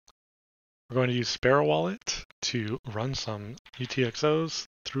We're going to use Sparrow Wallet to run some UTXOs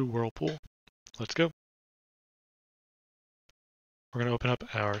through Whirlpool. Let's go. We're going to open up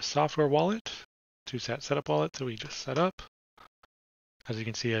our software wallet, 2sat setup wallet that we just set up. As you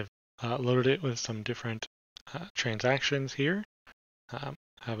can see, I've loaded it with some different transactions here. I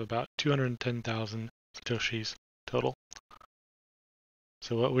have about 210,000 Satoshis total.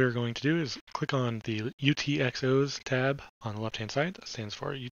 So what we're going to do is click on the UTXOs tab on the left-hand side. That stands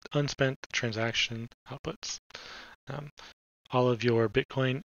for Unspent Transaction Outputs. All of your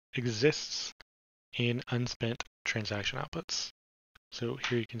Bitcoin exists in unspent transaction outputs. So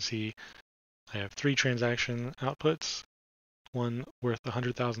here you can see I have 3 transaction outputs, one worth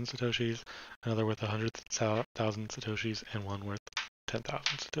 100,000 Satoshis, another worth 100,000 Satoshis, and one worth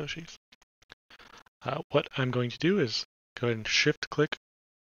 10,000 Satoshis. What I'm going to do is go ahead and shift-click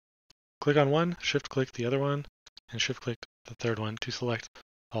on one, shift-click the other one, and shift-click the third one to select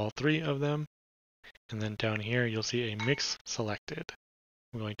all 3 of them. And then down here, you'll see a mix selected.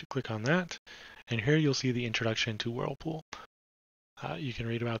 I'm going to click on that, and here you'll see the introduction to Whirlpool. You can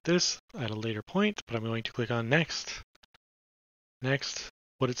read about this at a later point, but I'm going to click on Next. Next,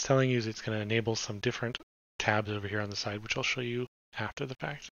 what it's telling you is it's going to enable some different tabs over here on the side, which I'll show you after the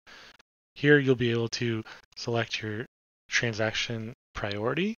fact. Here you'll be able to select your transaction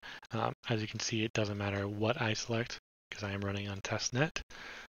priority. As you can see, it doesn't matter what I select because I am running on testnet.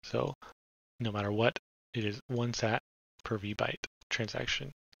 So no matter what, it is 1 sat per VByte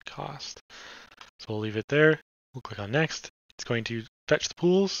transaction cost. So we'll leave it there. We'll click on Next. It's going to fetch the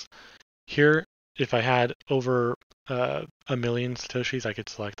pools. Here, if I had over 1 million Satoshis, I could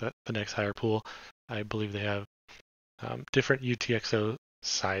select the next higher pool. I believe they have different UTXO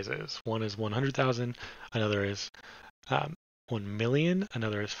sizes. One is 100,000, another is 1 million,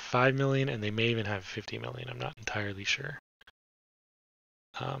 another is 5 million, and they may even have 50 million. I'm not entirely sure.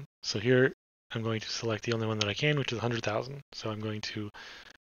 So here I'm going to select the only one that I can, which is 100,000. So I'm going to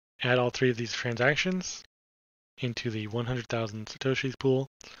add all 3 of these transactions into the 100,000 Satoshis pool.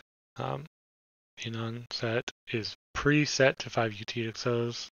 In onset is preset to 5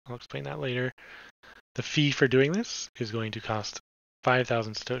 UTXOs. I'll explain that later. The fee for doing this is going to cost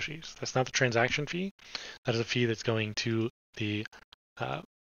 5,000 Satoshis. That's not the transaction fee. That is a fee that's going to the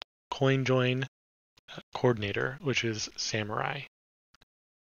coinjoin coordinator, which is Samurai.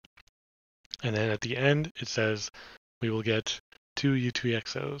 And then at the end, it says we will get 2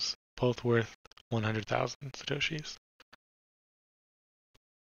 UTXOs, both worth 100,000 Satoshis.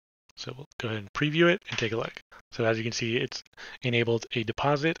 So we'll go ahead and preview it and take a look. So as you can see, it's enabled a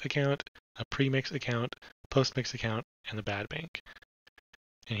deposit account, a premix account, postmix account, and the bad bank.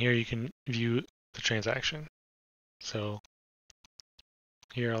 And here you can view the transaction. So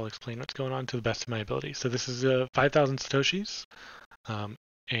here I'll explain what's going on to the best of my ability. So this is 5,000 Satoshis. And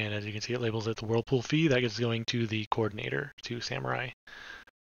as you can see, it labels it the Whirlpool fee. That is going to the coordinator, to Samurai.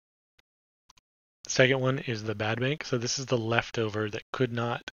 The second one is the bad bank. So this is the leftover that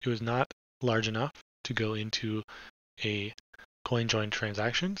it was not large enough to go into a coinjoin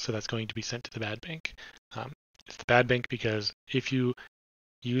transaction. So that's going to be sent to the bad bank. It's the bad bank because if you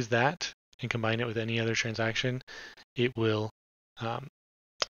use that and combine it with any other transaction, it will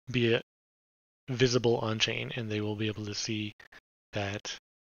be visible on chain, and they will be able to see that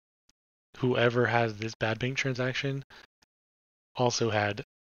whoever has this bad bank transaction also had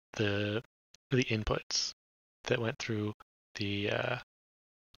the inputs that went through the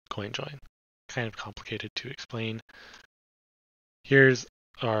coinjoin. Kind of complicated to explain. Here's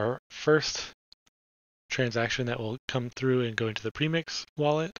our first transaction that will come through and go into the premix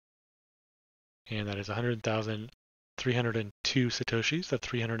wallet, and that is 100,302 Satoshis. The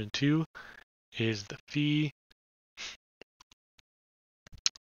 302 is the fee.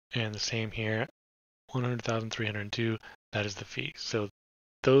 And the same here, 100,302, that is the fee. So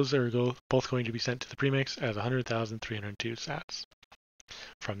those are both going to be sent to the premix as 100,302 sats.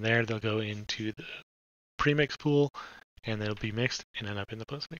 From there, they'll go into the premix pool, and they'll be mixed and end up in the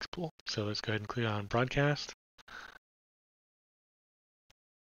postmix pool. So let's go ahead and click on broadcast.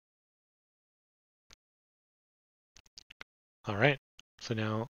 All right, so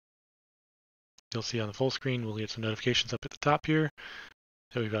now you'll see on the full screen, we'll get some notifications up at the top here.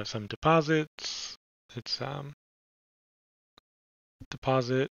 So we've got some deposits. It's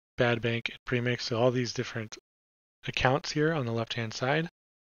deposit, bad bank, and premix. So all these different accounts here on the left-hand side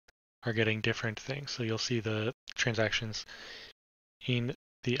are getting different things. So you'll see the transactions in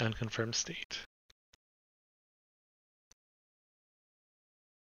the unconfirmed state.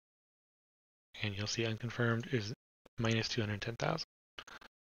 And you'll see unconfirmed is minus 210,000.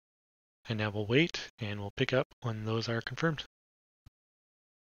 And now we'll wait and we'll pick up when those are confirmed.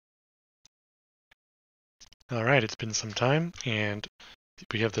 All right, it's been some time, and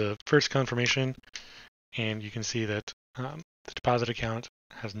we have the first confirmation, and you can see that the deposit account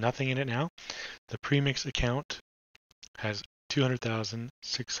has nothing in it now. The premix account has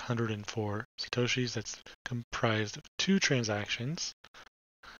 200,604 Satoshis. That's comprised of 2 transactions,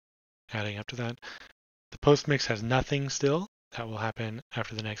 adding up to that. The postmix has nothing still. That will happen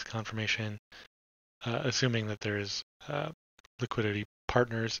after the next confirmation, assuming that there is liquidity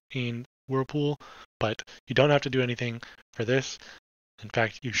partners in Whirlpool, but you don't have to do anything for this. In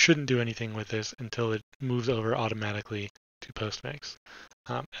fact, you shouldn't do anything with this until it moves over automatically to postmix.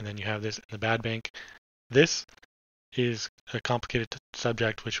 And then you have this in the bad bank. This is a complicated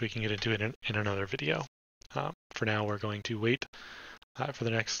subject which we can get into in another video. For now, we're going to wait for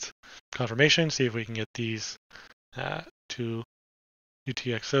the next confirmation, see if we can get these 2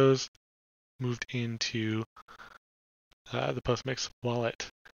 UTXOs moved into the postmix wallet.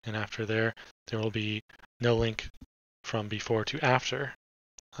 And after there will be no link from before to after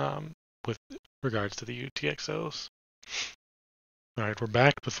with regards to the UTXOs. All right, we're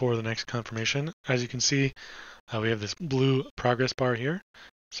back before the next confirmation. As you can see, we have this blue progress bar here.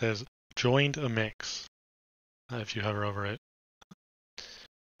 It says joined a mix if you hover over it.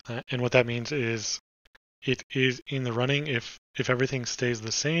 And what that means is it is in the running if everything stays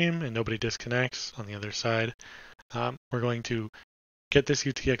the same and nobody disconnects on the other side. We're going to get this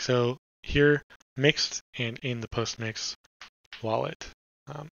UTXO here mixed and in the postmix wallet.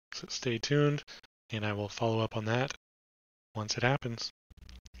 So stay tuned, and I will follow up on that once it happens.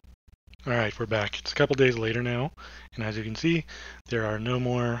 All right, we're back. It's a couple days later now, and as you can see, there are no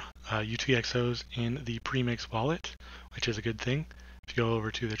more UTXOs in the premix wallet, which is a good thing. If you go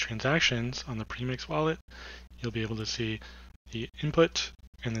over to the transactions on the premix wallet, you'll be able to see the input,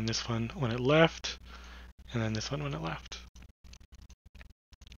 and then this one when it left, and then this one when it left.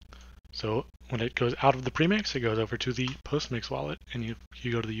 So when it goes out of the premix, it goes over to the postmix wallet, and you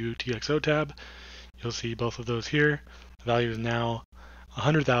go to the UTXO tab, you'll see both of those here. The value is now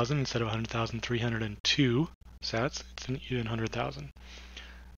 100,000 instead of 100,302 sats. It's an even 100,000.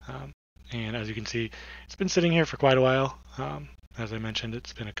 And as you can see, it's been sitting here for quite a while. As I mentioned,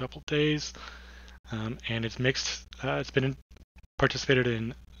 it's been a couple days, and it's mixed. It's been participated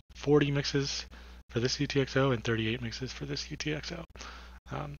in 40 mixes for this UTXO and 38 mixes for this UTXO.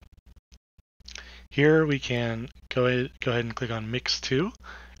 Here we can go ahead and click on Mix 2,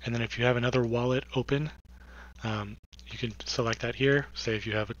 and then if you have another wallet open, you can select that here. Say if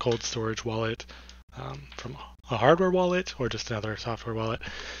you have a cold storage wallet from a hardware wallet or just another software wallet,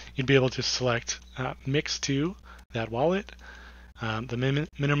 you'd be able to select Mix to that wallet. The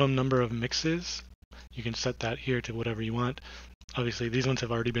minimum number of mixes, you can set that here to whatever you want. Obviously, these ones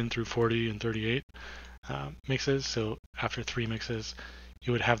have already been through 40 and 38 mixes, so after 3 mixes,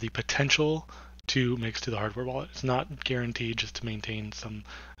 you would have the potential to mix to the hardware wallet. It's not guaranteed, just to maintain some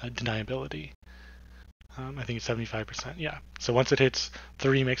deniability. I think it's 75%, yeah. So once it hits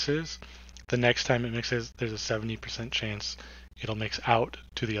 3 mixes, the next time it mixes, there's a 70% chance it'll mix out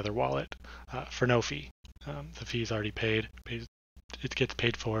to the other wallet for no fee. The fee is already paid. It gets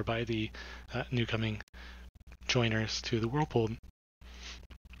paid for by the new coming joiners to the Whirlpool.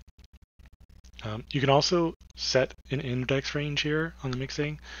 You can also set an index range here on the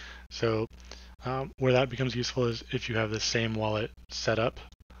mixing. So where that becomes useful is if you have the same wallet set up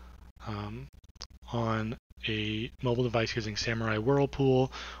on a mobile device using Samurai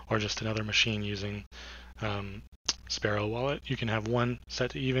Whirlpool or just another machine using Sparrow Wallet. You can have one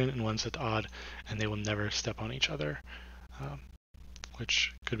set to even and one set to odd, and they will never step on each other,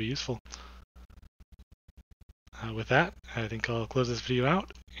 which could be useful. With that, I think I'll close this video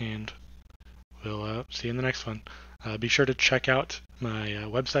out, and we'll see you in the next one. Be sure to check out my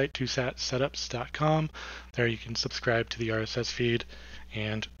website, 2satsetups.com. There you can subscribe to the RSS feed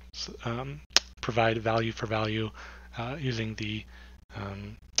and provide value for value using the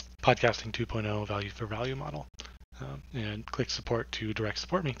podcasting 2.0 value for value model. And click support to direct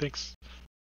support me. Thanks.